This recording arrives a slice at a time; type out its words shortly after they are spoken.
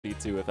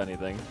B2, if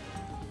anything.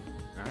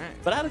 All right.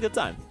 But I had a good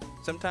time.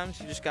 Sometimes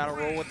you just gotta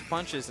roll with the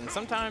punches, and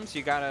sometimes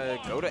you gotta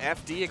go to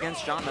FD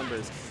against John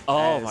numbers.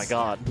 Oh my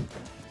god.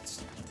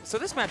 So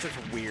this matchup's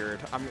weird.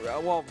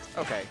 Well,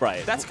 okay.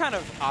 Right. That's kind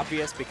of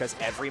obvious because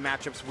every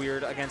matchup's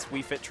weird against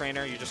Wii Fit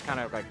Trainer. You just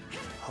kind of like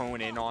hone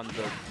in on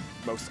the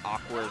most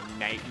awkward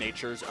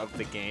natures of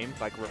the game.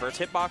 Like reverse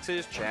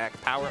hitboxes, check.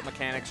 Power up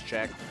mechanics,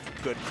 check.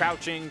 Good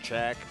crouching,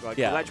 check. Like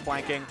ledge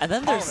flanking. And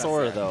then there's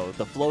Sora, though.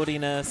 The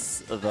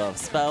floatiness, the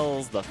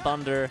spells, the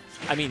thunder.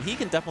 I mean, he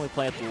can definitely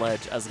play at the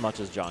ledge as much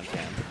as John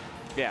can.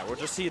 Yeah, we'll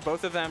just see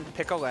both of them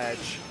pick a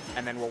ledge,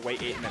 and then we'll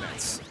wait 8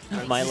 minutes.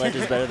 My ledge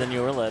is better than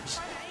your ledge.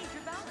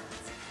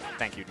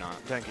 Thank you, John.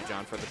 Thank you,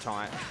 John, for the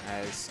taunt.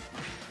 As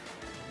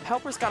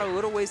HelpR's got a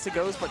little ways to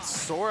go, but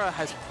Sora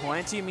has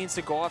plenty of means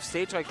to go off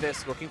stage like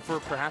this, looking for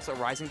perhaps a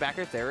rising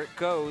backer. There it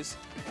goes.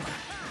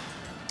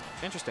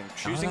 Interesting.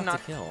 Choosing not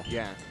to kill.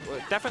 Yeah,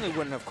 well, definitely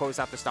wouldn't have closed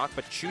out the stock,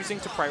 but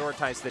choosing to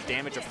prioritize the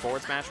damage of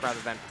forward smash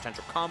rather than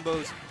potential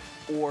combos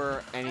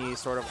or any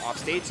sort of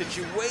off-stage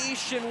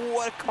situation.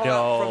 What a call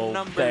out from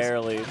numbers.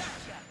 Barely.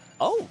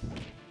 Oh,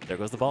 there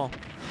goes the ball.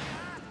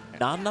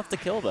 Not enough to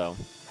kill, though.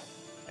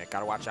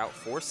 Gotta watch out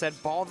for said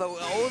ball, though.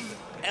 Oh,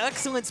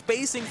 excellent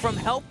spacing from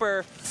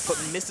HelpR,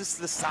 but misses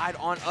to the side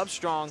on up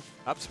strong.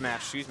 Up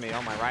smash, excuse me.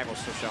 Oh, my rival's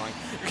still showing.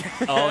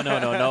 Oh,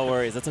 no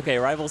worries. That's okay.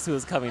 Rivals 2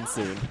 is coming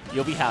soon.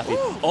 You'll be happy.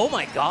 Ooh. Oh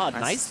my god,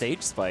 nice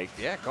stage spike.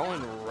 Yeah,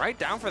 going right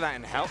down for that,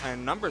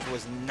 and Numbers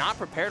was not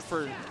prepared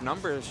for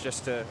Numbers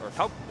just to,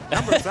 or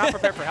Numbers was not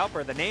prepared for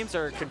HelpR. The names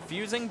are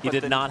confusing. He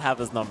did not have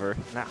his number.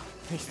 No,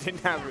 he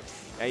didn't have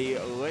a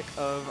lick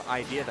of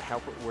idea that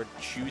HelpR would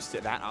choose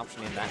that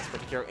option in that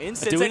particular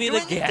instance. Doing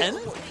it again?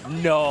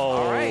 No.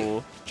 All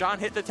right, John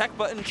hit the tech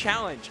button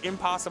challenge.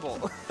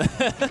 Impossible.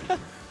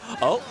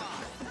 Oh,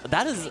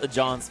 that is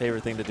John's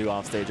favorite thing to do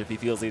off stage if he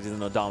feels he's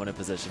in a dominant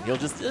position.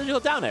 He'll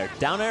down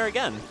air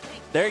again.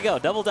 There you go,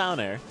 double down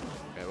air.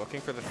 Okay,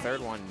 looking for the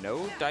third one.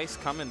 No dice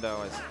coming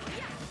though, as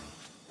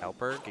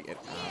HelpR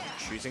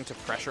choosing to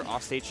pressure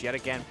off stage yet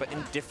again, but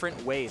in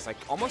different ways, like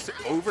almost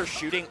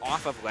overshooting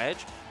off of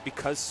ledge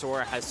because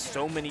Sora has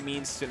so many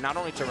means to not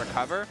only to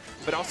recover,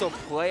 but also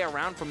play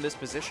around from this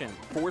position,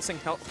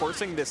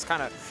 forcing this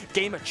kind of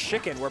game of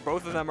chicken where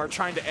both of them are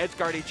trying to edge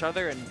guard each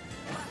other and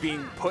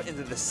being put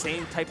into the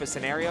same type of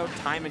scenario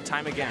time and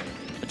time again.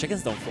 The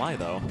chickens don't fly,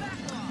 though.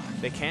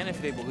 They can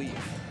if they believe,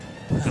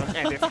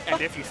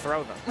 and if you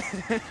throw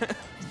them.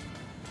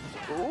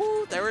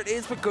 Ooh, there it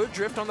is, but good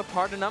drift on the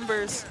part of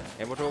Numbers.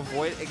 Able to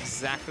avoid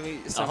exactly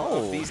some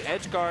of these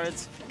edge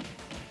guards.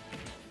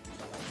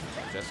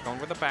 Just going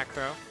with a back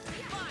throw.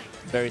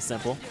 Very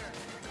simple.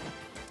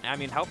 I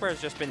mean, HelpR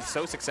has just been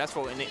so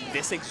successful in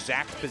this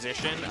exact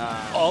position.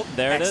 Oh,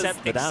 there it is.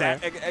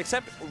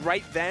 Except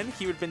right then,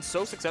 he would have been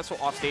so successful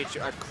off stage,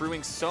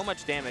 accruing so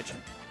much damage.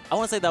 I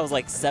want to say that was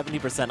like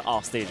 70%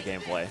 off stage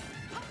gameplay.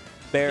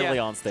 Barely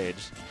on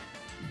stage.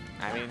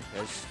 I mean,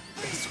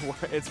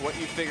 it's what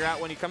you figure out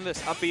when you come to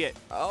this. Up it.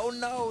 Oh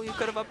no, you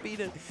could have upbeat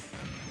it.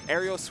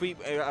 Aerial sweep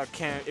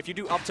if you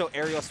do up tilt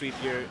aerial sweep,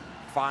 you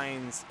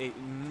finds it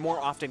more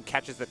often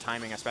catches the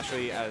timing,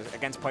 especially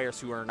against players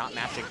who are not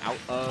matching out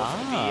of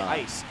the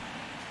ice.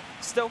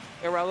 Still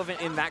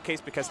irrelevant in that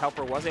case because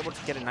HelpR was able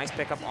to get a nice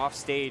pickup off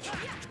stage.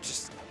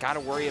 Just got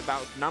to worry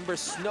about Numbers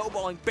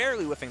snowballing,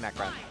 barely whiffing that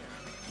grab.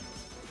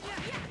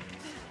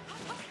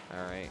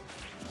 All right,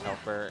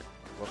 HelpR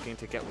looking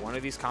to get one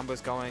of these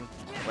combos going.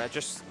 But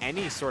just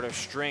any sort of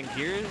string.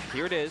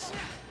 Here it is.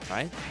 All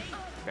right.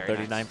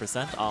 39%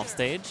 nice. Off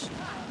stage.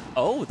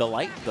 Oh, the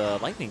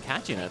lightning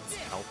catching it.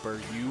 HelpR,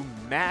 you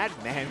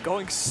madman,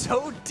 going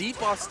so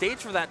deep off stage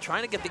for that,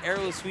 trying to get the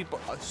aerial sweep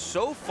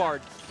so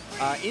far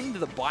into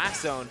the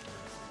blast zone.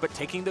 But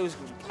taking those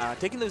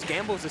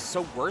gambles is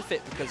so worth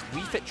it because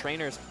Wii Fit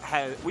Trainers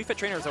have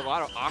a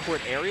lot of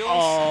awkward aerials.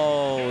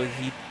 Oh,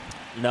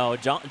 no.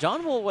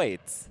 John will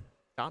wait.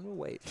 John will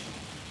wait.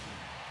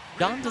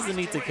 John doesn't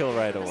need to kill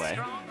right away.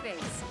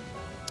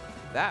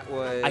 That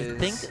was... I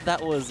think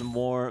that was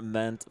more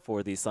meant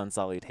for the Sun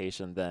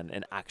Salutation than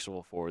an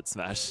actual forward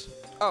smash.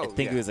 Oh, I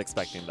think he was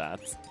expecting that.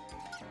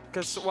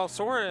 Because, well,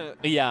 Sora...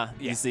 Yeah,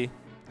 you see?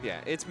 Yeah,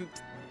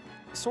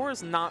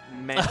 Sora's not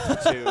meant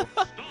to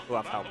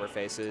love HelpR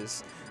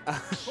faces.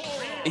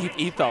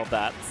 He felt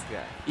that.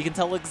 Yeah. You can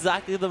tell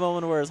exactly the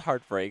moment where his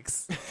heart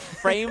breaks.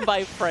 Frame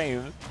by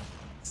frame.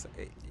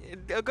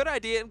 A good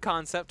idea in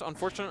concept.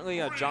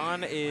 Unfortunately,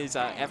 John is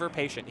ever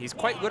patient. He's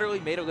quite literally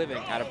made a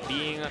living out of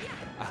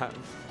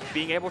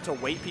being able to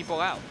wait people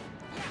out.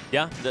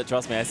 Yeah,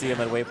 trust me, I see him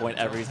at Waypoint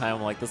every time.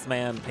 I'm like, this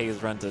man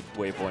pays rent at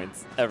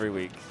Waypoints every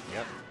week.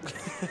 Yep.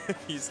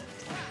 he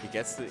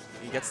gets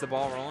the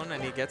ball rolling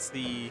and he gets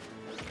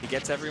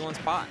everyone's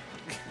pot.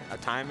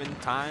 Time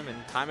and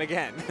time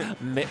again.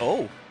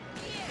 Oh,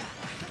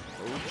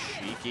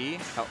 cheeky.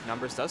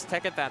 Numbers does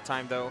tech at that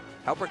time though.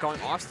 HelpR going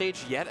off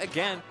stage yet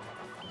again.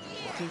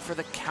 Looking for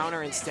the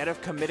counter instead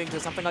of committing to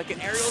something like an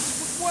aerial.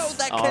 Whoa,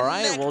 that connected. All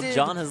right, well,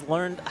 John has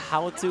learned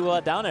how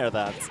to down air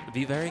that.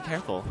 Be very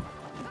careful.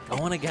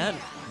 Going again.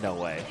 No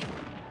way.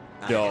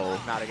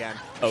 Not again.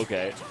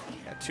 Okay.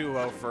 Yeah, too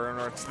low for in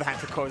order for that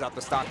to close out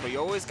the stock. But you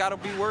always got to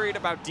be worried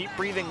about deep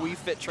breathing Wii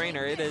Fit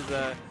Trainer. It is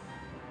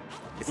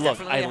it's Look,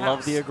 definitely I a love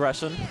house. the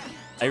aggression.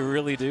 I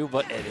really do,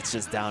 but it's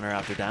just downer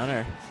after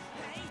downer.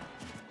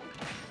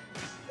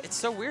 It's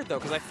so weird, though,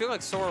 because I feel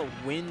like Sora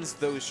wins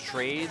those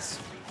trades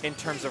in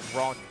terms of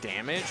raw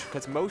damage,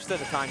 because most of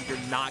the time you're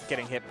not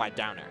getting hit by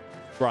downer.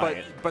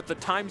 Right. But the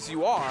times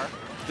you are,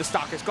 the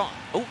stock is gone.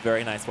 Oh,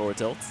 very nice forward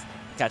tilts.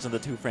 Catching the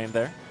 2-frame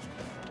there.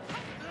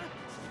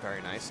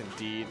 Very nice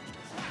indeed.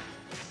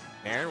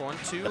 There,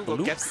 1-2. The Well,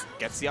 loops.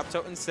 gets the up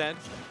tilt instead.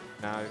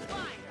 Now,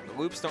 the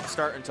loops don't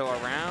start until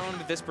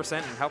around this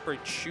percent, and HelpR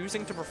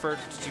choosing to prefer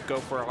to go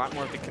for a lot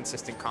more of the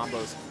consistent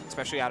combos,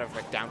 especially out of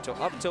like down tilt,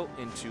 up tilt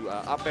into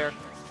up air.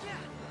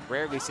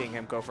 Rarely seeing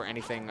him go for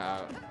anything,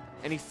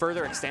 any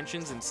further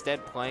extensions,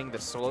 instead playing the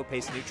slow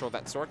pace neutral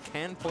that Sora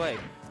can play.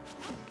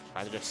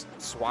 Either just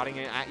swatting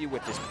it at you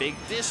with this big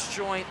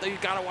disjoint, though you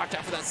gotta watch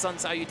out for that sun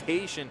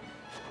salutation.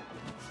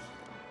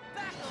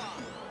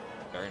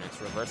 Very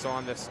nice reversal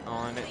on this,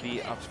 on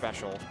the up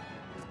special.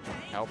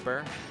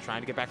 HelpR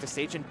trying to get back to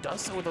stage and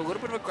does so with a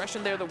little bit of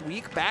aggression there. The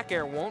weak back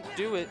air won't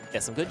do it. Yeah,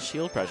 some good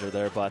shield pressure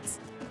there, but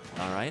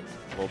all right,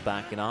 we'll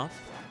backing off.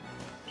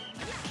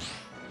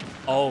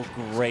 Oh,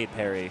 great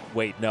parry.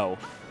 Wait, no.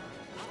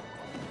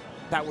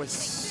 That was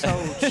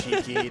so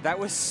cheeky. That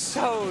was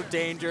so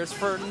dangerous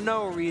for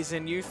no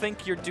reason. You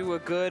think you do a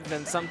good,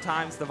 then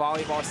sometimes the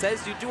volleyball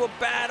says you do a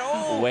bad.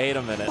 Oh! Wait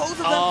a minute. Both of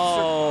them.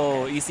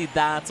 Oh, you see,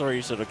 that's where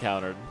you should have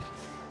countered.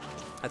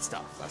 That's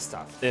tough. That's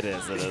tough. It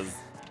is, it is.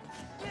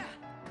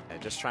 Yeah,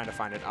 just trying to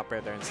find an up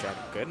air there instead.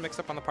 Good mix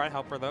up on the part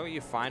of HelpR, though.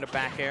 You find a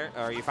back air,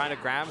 or you find a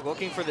grab,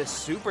 looking for this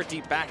super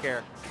deep back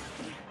air.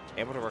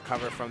 Able to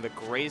recover from the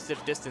grazed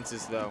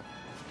distances, though.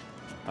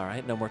 All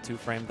right, no more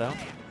 2-frame, though.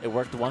 It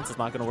worked once. It's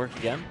not going to work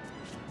again.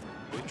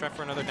 We try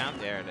for another down.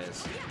 There it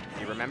is.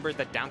 You remembered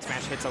that down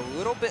smash hits a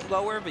little bit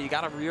lower, but you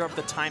got to rear up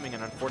the timing,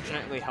 and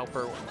unfortunately,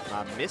 HelpR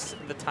missed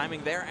the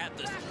timing there at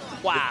this.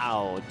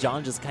 Wow,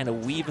 John just kind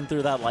of weaving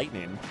through that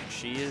lightning.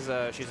 She's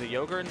a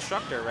yoga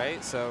instructor,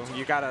 right? So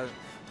you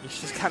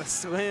just got a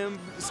slim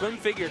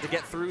figure to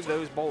get through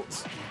those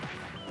bolts.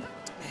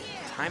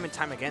 Time and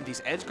time again,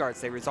 these edge guards,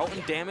 they result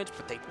in damage,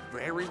 but they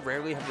very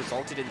rarely have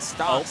resulted in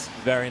stops.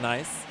 Oh, very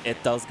nice.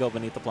 It does go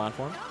beneath the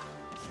platform.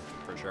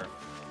 For sure.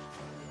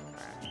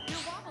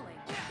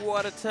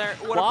 What a parry.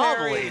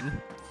 Wobbling.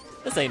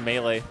 This ain't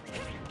melee.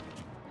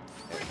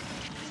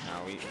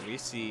 Now we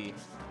see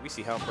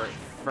HelpR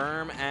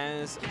firm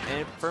as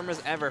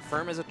ever,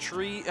 firm as a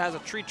tree, has a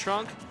tree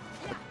trunk.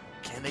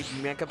 Can they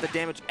make up the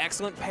damage?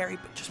 Excellent parry,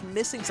 but just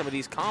missing some of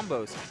these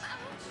combos.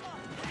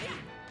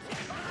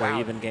 Very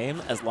even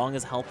game. As long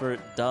as HelpR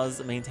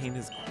does maintain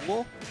his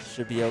cool,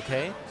 should be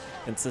okay.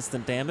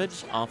 Consistent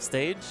damage off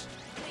stage.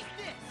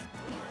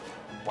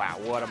 Wow,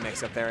 what a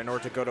mix up there in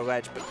order to go to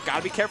ledge, but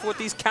gotta be careful with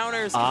these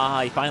counters.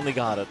 Ah, he finally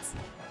got it.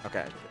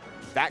 Okay,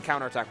 that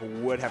counterattack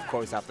would have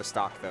closed out the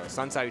stock though.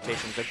 Sun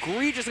salutations,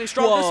 egregiously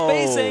strong Whoa.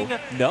 spacing.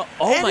 No,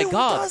 oh And my it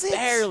god, does it.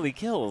 barely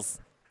kills.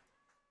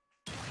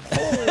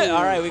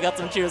 All right, we got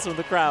some cheers from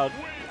the crowd.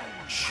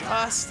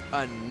 Just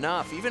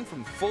enough, even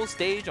from full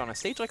stage on a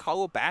stage like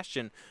Hollow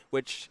Bastion,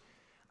 which,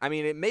 I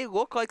mean, it may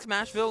look like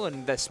Smashville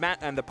and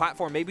the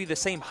platform may be the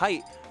same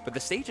height, but the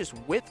stage's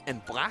width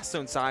and blast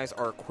zone size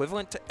are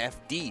equivalent to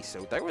FD.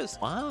 So there was,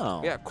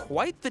 Wow. yeah,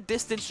 quite the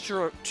distance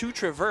to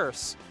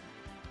traverse.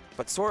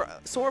 But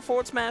Sora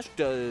forward smash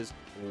does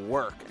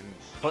work,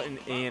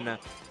 and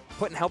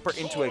putting HelpR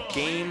into a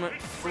game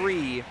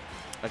 3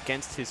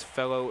 against his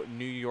fellow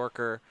New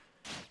Yorker.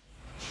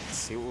 Let's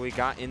see what we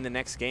got in the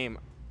next game.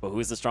 But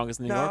who's the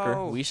strongest New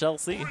Yorker? We shall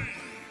see.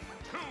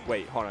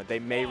 Wait, hold on. They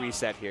may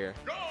reset here.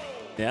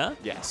 Yeah?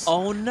 Yes.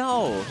 Oh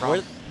no.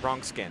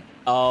 Wrong skin.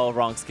 Oh,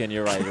 wrong skin.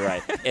 You're right. You're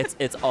right.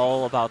 It's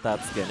all about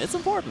that skin. It's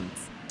important.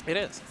 It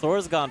is.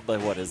 Sora's got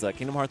like what is that?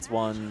 Kingdom Hearts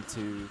 1,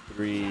 2,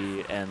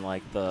 3, and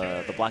like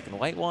the black and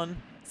white one.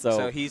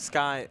 So he's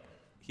got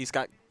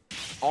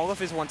all of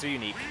his ones are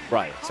unique.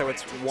 right. So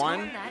it's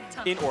 1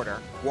 in order.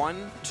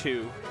 1,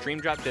 2, Dream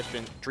Drop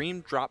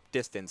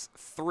Distance,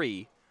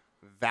 3,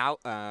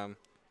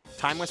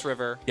 Timeless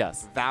River,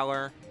 Yes.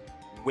 Valor,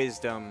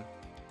 Wisdom,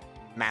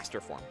 Master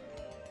Form.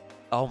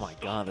 Oh my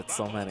god, that's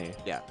so many.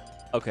 Yeah.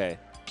 Okay.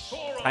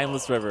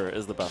 Timeless River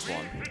is the best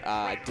one.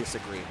 I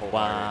disagree wholeheartedly.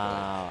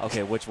 Wow.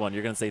 Okay, which one?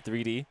 You're gonna say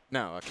 3D?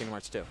 No, Kingdom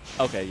Hearts 2.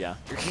 Okay, yeah.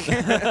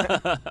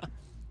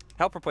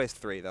 HelpR plays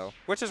 3 though,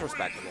 which is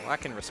respectable. I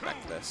can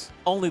respect this.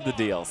 Only the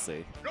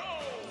DLC.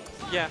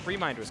 Yeah,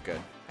 Remind was good,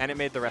 and it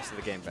made the rest of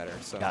the game better.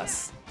 So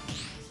Yes.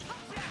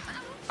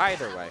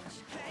 either way,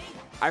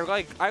 I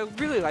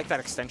really like that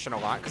extension a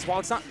lot, because while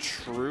it's not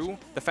true,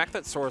 the fact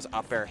that Sora's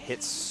up air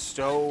hits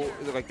so,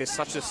 like, there's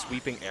such a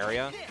sweeping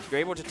area, you're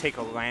able to take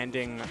a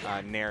landing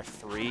Nair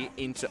 3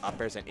 into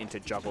up airs and into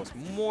juggles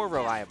more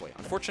reliably.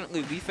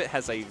 Unfortunately, Wii Fit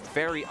has a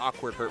very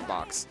awkward hurt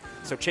box,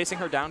 so chasing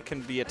her down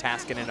can be a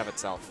task in and of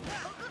itself.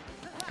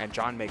 And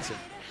John makes a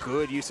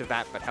good use of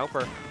that, but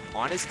HelpR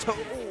on his toe,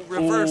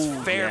 reverse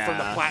Ooh, fair from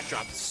the yeah. plat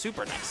drop,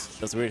 super nice.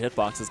 Those weird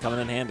hitboxes coming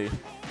in handy.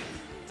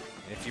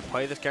 if you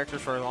play this character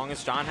for as long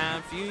as John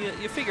have,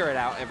 you figure it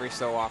out every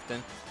so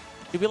often.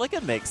 You'd be like,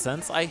 it makes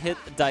sense. I hit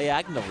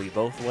diagonally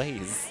both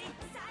ways.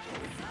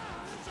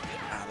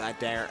 That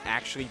dare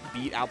actually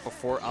beat out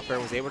before up air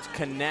was able to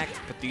connect,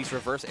 but these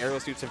reverse aerial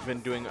sweeps have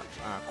been doing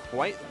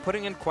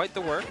putting in quite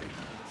the work.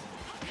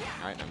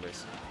 All right,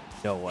 numbers.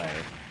 No way.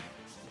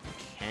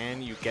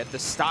 Can you get the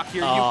stock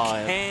here? Oh,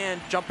 You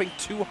can. Jumping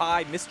too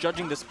high,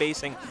 misjudging the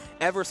spacing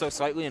ever so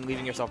slightly, and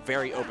leaving yourself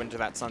very open to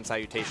that sun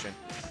salutation.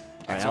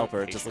 All right,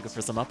 HelpR, just looking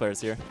for some up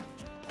airs here.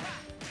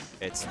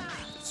 It's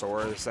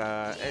Sora's,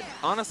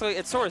 honestly,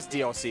 it's Sora's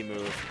DLC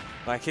move.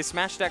 Like, his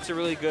smash attacks are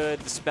really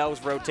good, the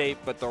spells rotate,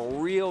 but the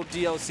real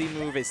DLC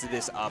move is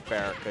this up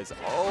air, because,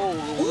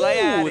 Ooh,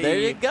 laddie, there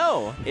you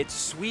go. It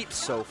sweeps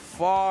so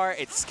far,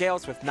 it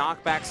scales with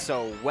knockback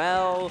so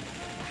well.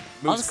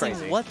 Moves Honestly,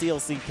 crazy. what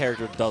DLC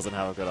character doesn't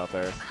have a good up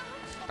air?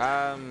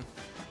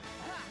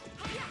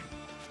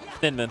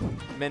 Min.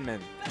 Min.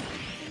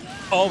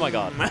 Oh my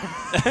god.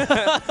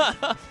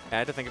 I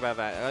had to think about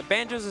that.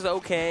 Banjo's is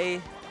okay.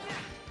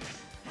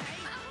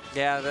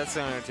 Yeah, that's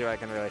the only two I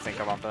can really think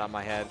of off the top of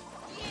my head.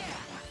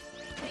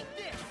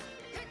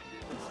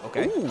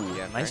 Okay. Ooh,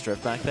 yeah, nice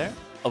drift back there.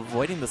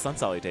 Avoiding the sun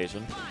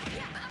salutation.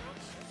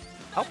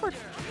 HelpR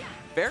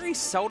very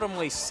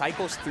seldomly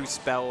cycles through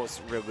spells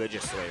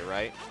religiously,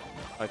 right?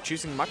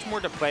 Choosing much more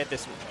to play at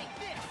this.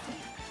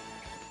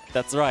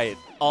 That's right.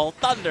 All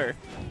thunder.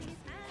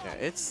 Yeah,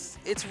 it's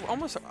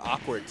almost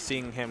awkward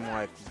seeing him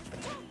like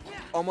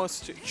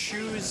almost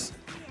choose.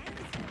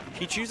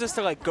 He chooses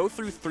to like go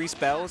through 3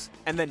 spells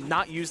and then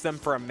not use them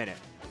for a minute.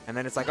 And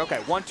then it's like, okay,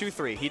 1, 2,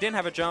 3. He didn't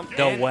have a jump.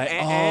 No and, way.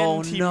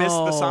 And he missed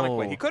the Sonic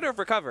Blade. No. He could have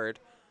recovered.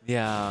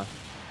 Yeah.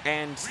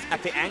 And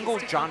at the angle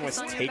John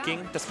was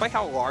taking, despite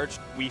how large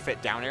Wii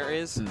Fit down air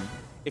is,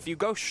 if you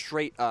go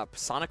straight up,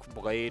 Sonic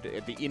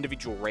Blade, the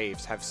individual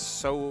raves have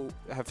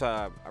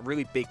a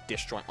really big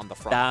disjoint on the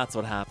front. That's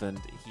what happened.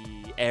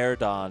 He air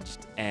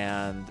dodged,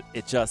 and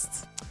it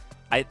just.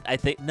 I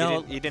think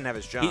no. He didn't have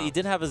his jump. He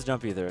didn't have his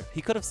jump either.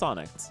 He could have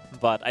Sonicked,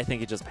 but I think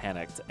he just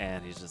panicked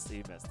and he missed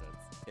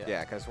it.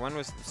 Yeah, because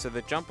so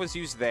the jump was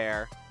used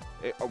there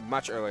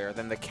much earlier,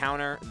 then the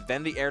counter,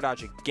 then the air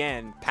dodge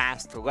again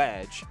past the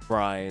ledge.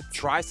 Right.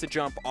 Tries to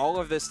jump all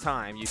of this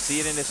time. You see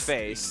it in his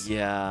face.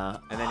 Yeah.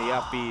 And then he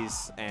up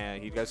B's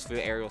and he goes through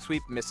the aerial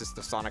sweep, misses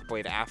the Sonic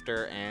Blade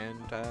after, and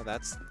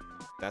that's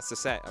the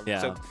set.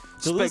 Yeah. So,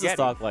 to lose a spaghetti.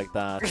 stock like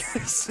that.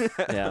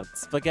 Yeah.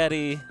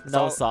 Spaghetti,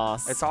 no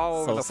sauce. It's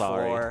all over the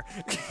floor.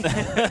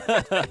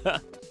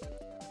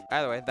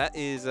 Either way,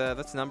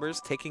 that's numbers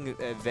taking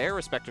their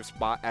respective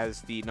spot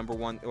as the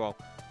 #1, well,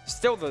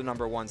 still the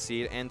 #1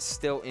 seed and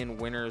still in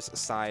winner's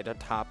side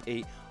top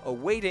 8,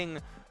 awaiting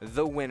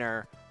the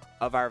winner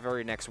of our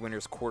very next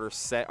winner's quarter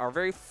set, our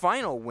very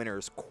final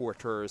winner's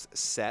quarters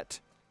set.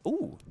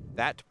 Ooh.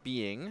 That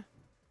being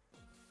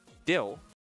Dill